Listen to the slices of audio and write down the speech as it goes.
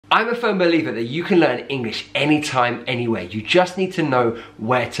I'm a firm believer that you can learn English anytime, anywhere. You just need to know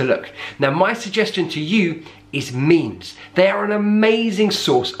where to look. Now, my suggestion to you is memes. They are an amazing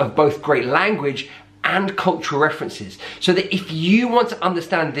source of both great language and cultural references. So that if you want to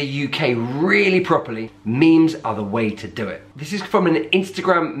understand the UK really properly, memes are the way to do it. This is from an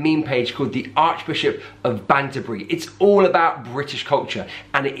Instagram meme page called the Archbishop of Banterbury. It's all about British culture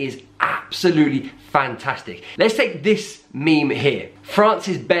and it is absolutely fantastic. Let's take this meme here. France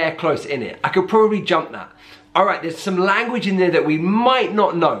is bare close in it. I could probably jump that. All right, there's some language in there that we might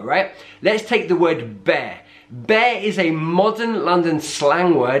not know, right? Let's take the word bare. Bare is a modern London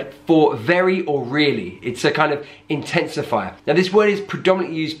slang word for very or really. It's a kind of intensifier. Now this word is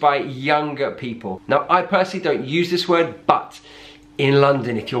predominantly used by younger people. Now I personally don't use this word, but in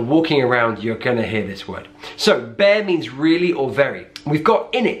London, if you're walking around, you're gonna hear this word. So bare means really or very. We've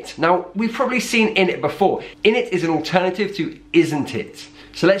got in it. Now we've probably seen in it before. In it is an alternative to isn't it.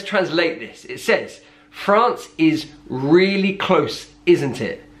 So let's translate this. It says, France is really close, isn't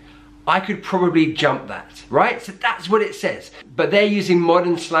it? I could probably jump that, right? So that's what it says. But they're using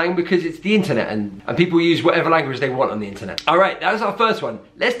modern slang because it's the internet and people use whatever language they want on the internet. All right, that was our first one.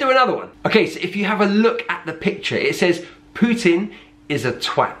 Let's do another one. Okay, so if you have a look at the picture, it says Putin is a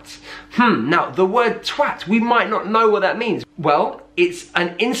twat. Now the word twat, we might not know what that means. Well, it's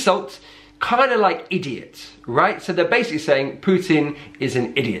an insult, kind of like idiot, right? So they're basically saying Putin is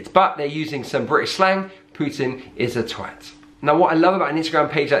an idiot, but they're using some British slang, Putin is a twat. Now what I love about an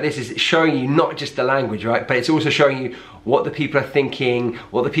Instagram page like this is it's showing you not just the language, right? But it's also showing you what the people are thinking,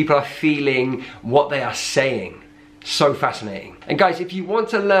 what the people are feeling, what they are saying. So fascinating. And guys, if you want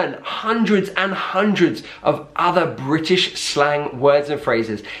to learn hundreds and hundreds of other British slang words and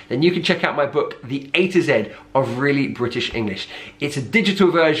phrases, then you can check out my book, The A to Z of Really British English. It's a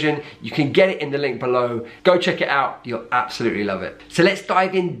digital version. You can get it in the link below. Go check it out. You'll absolutely love it. So let's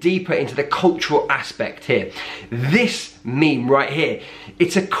dive in deeper into the cultural aspect here. This meme right here,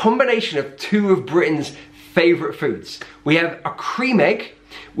 it's a combination of two of Britain's favorite foods. We have a cream egg,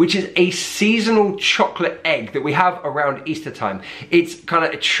 which is a seasonal chocolate egg that we have around Easter time. It's kind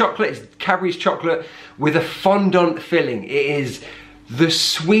of a chocolate, it's Cadbury's chocolate with a fondant filling. It is the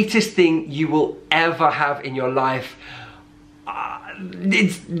sweetest thing you will ever have in your life.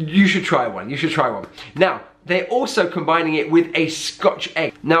 You should try one, you should try one. Now, they're also combining it with a Scotch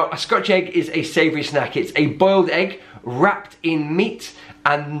egg. Now, a Scotch egg is a savoury snack. It's a boiled egg wrapped in meat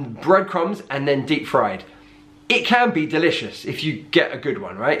and breadcrumbs and then deep fried. It can be delicious if you get a good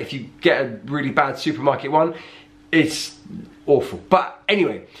one, right? If you get a really bad supermarket one, it's awful. But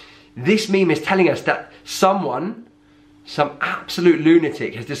anyway, this meme is telling us that some absolute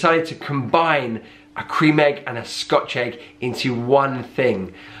lunatic has decided to combine a cream egg and a Scotch egg into one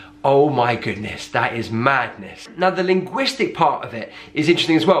thing. Oh my goodness, that is madness. Now the linguistic part of it is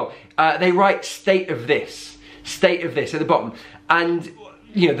interesting as well. They write state of this at the bottom. And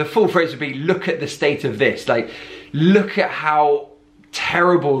you know, the full phrase would be, look at the state of this. Like, look at how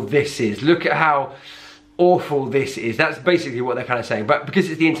terrible this is. Look at how awful this is. That's basically what they're kind of saying. But because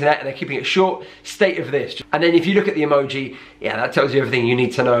it's the internet and they're keeping it short, state of this. And then if you look at the emoji, yeah, that tells you everything you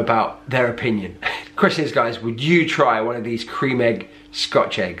need to know about their opinion. Question is, guys, would you try one of these cream egg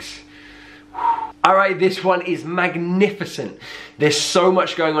Scotch eggs? All right, this one is magnificent. There's so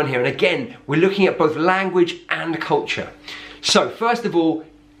much going on here. And again, we're looking at both language and culture. So first of all,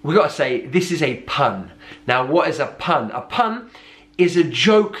 we got to say this is a pun. Now, what is a pun? A pun is a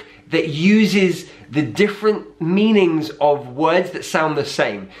joke that uses the different meanings of words that sound the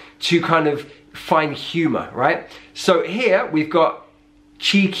same to kind of find humor, right? So here we've got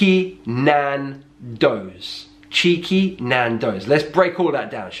cheeky nan doze. Cheeky nan doze. Let's break all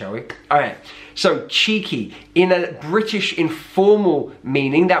that down, shall we? All right. So cheeky, in a British informal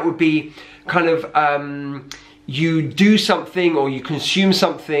meaning, that would be kind of you do something or you consume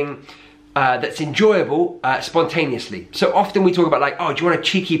something that's enjoyable spontaneously. So often we talk about like, oh, do you want a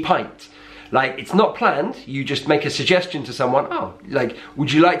cheeky pint? Like, it's not planned, you just make a suggestion to someone, oh, like, would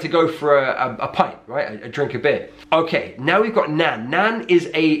you like to go for a pint, right? A drink of beer. Okay, now we've got nan. Nan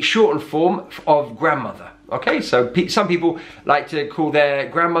is a shortened form of grandmother. Okay, so some people like to call their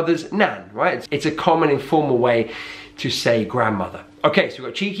grandmothers nan, right? It's a common informal way to say grandmother. Okay, so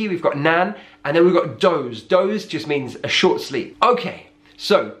we've got cheeky, we've got nan, and then we've got doze. Doze just means a short sleep. Okay,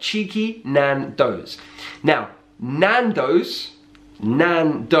 so cheeky, nan, doze. Now, Nando's,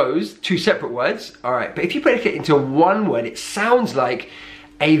 two separate words. All right, but if you break it into one word, it sounds like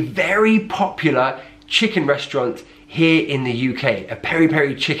a very popular chicken restaurant here in the UK, a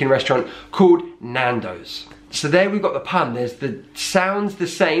peri-peri chicken restaurant called Nando's. So there we've got the pun. There's the sounds the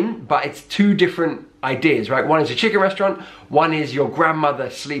same, but it's two different ideas, right? One is a chicken restaurant, one is your grandmother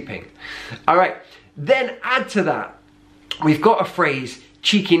sleeping. All right, then add to that, we've got a phrase,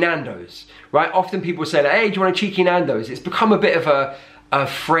 cheeky Nando's, right? Often people say, like, hey, do you want a cheeky Nando's? It's become a bit of a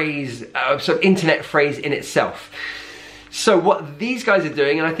phrase, sort of internet phrase in itself. So what these guys are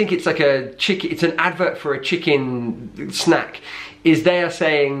doing, and I think it's like it's an advert for a chicken snack, is they are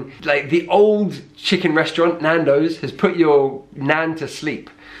saying, like, the old chicken restaurant, Nando's, has put your nan to sleep.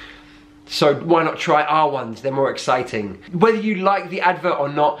 So why not try our ones? They're more exciting. Whether you like the advert or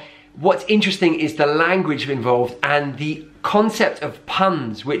not, what's interesting is the language involved and the concept of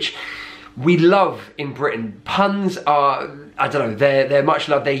puns, which we love in Britain. Puns are, I don't know, they're much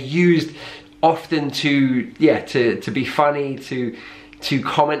loved. They're used often to be funny, to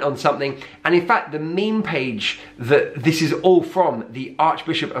comment on something. And in fact, the meme page that this is all from, the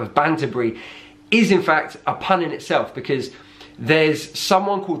Archbishop of Banterbury, is in fact a pun in itself, because there's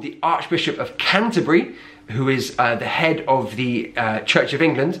someone called the Archbishop of Canterbury, who is the head of the Church of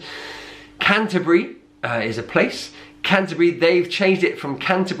England. Canterbury is a place. Canterbury, they've changed it from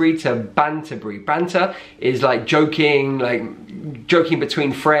Canterbury to Banterbury. Banter is like joking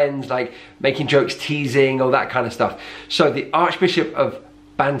between friends, like making jokes, teasing, all that kind of stuff. So the Archbishop of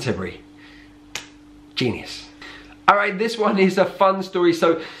Banterbury, genius. All right, this one is a fun story.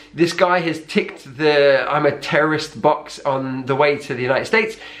 So this guy has ticked the I'm a terrorist box on the way to the United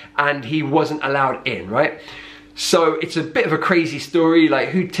States, and he wasn't allowed in, right? So it's a bit of a crazy story, like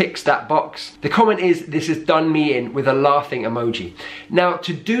who ticks that box? The comment is, this has done me in, with a laughing emoji. Now,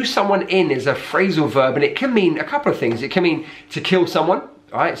 to do someone in is a phrasal verb, and it can mean a couple of things. It can mean to kill someone,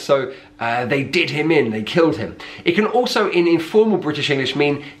 right? So they did him in, they killed him. It can also, in informal British English,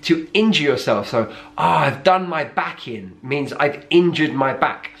 mean to injure yourself. So, I've done my back in, means I've injured my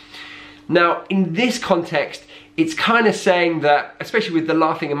back. Now, in this context, it's kind of saying that, especially with the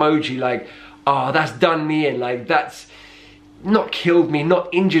laughing emoji, like, oh, that's done me in, like, that's not killed me, not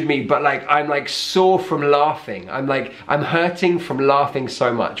injured me, but like, I'm like sore from laughing. I'm hurting from laughing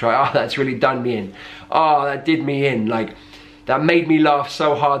so much, right? Oh, that's really done me in. Oh, that did me in, like, that made me laugh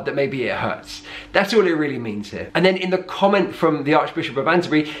so hard that maybe it hurts. That's all it really means here. And then in the comment from the Archbishop of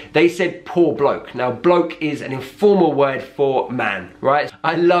Banterbury, they said poor bloke. Now, bloke is an informal word for man, right?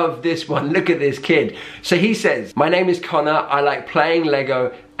 I love this one. Look at this kid. So he says, my name is Connor. I like playing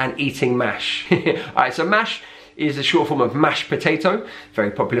Lego and eating mash. All right, so mash is a short form of mashed potato, very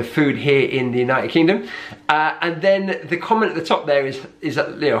popular food here in the United Kingdom. And then the comment at the top there is you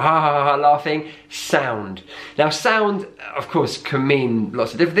know, ha ha ha, laughing, sound. Now sound, of course, can mean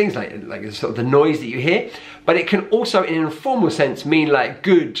lots of different things, like sort of the noise that you hear, but it can also, in an informal sense, mean like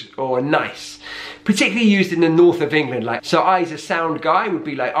good or nice. Particularly used in the north of England, like, so he's a sound guy would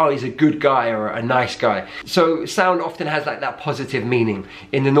be like, oh, he's a good guy or a nice guy. So sound often has like that positive meaning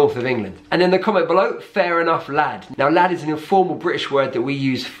in the north of England. And then the comment below, fair enough lad. Now lad is an informal British word that we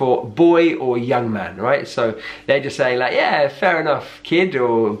use for boy or young man, right? So they're just saying like, yeah, fair enough kid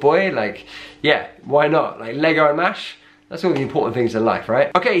or boy, like, yeah, why not? Like Lego and mash. That's all the important things in life,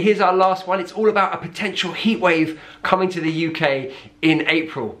 right? Okay, here's our last one. It's all about a potential heat wave coming to the UK in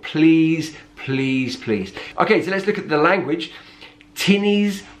April. Please, please, please. Okay, so let's look at the language.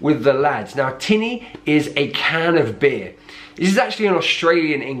 Tinnies with the lads. Now, tinny is a can of beer. This is actually an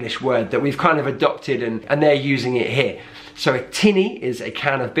Australian English word that we've kind of adopted and they're using it here. So a tinny is a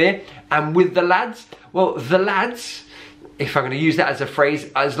can of beer. And with the lads, well, the lads, if I'm gonna use that as a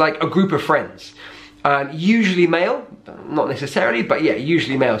phrase, as like a group of friends. Usually male, not necessarily, but yeah,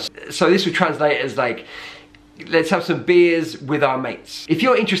 usually male. So this would translate as like, let's have some beers with our mates. If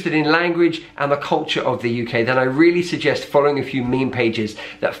you're interested in language and the culture of the UK, then I really suggest following a few meme pages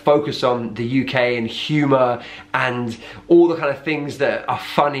that focus on the UK and humour and all the kind of things that are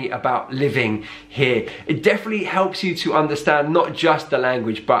funny about living here. It definitely helps you to understand not just the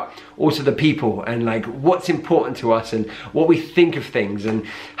language, but also the people and like what's important to us and what we think of things and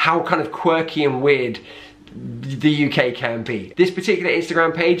how kind of quirky and weird the UK can be. This particular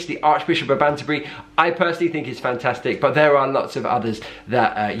Instagram page, the Archbishop of Banterbury, I personally think is fantastic, but there are lots of others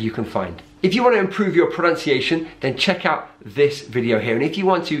that you can find. If you want to improve your pronunciation, then check out this video here. And if you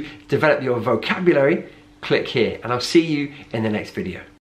want to develop your vocabulary, click here. And I'll see you in the next video.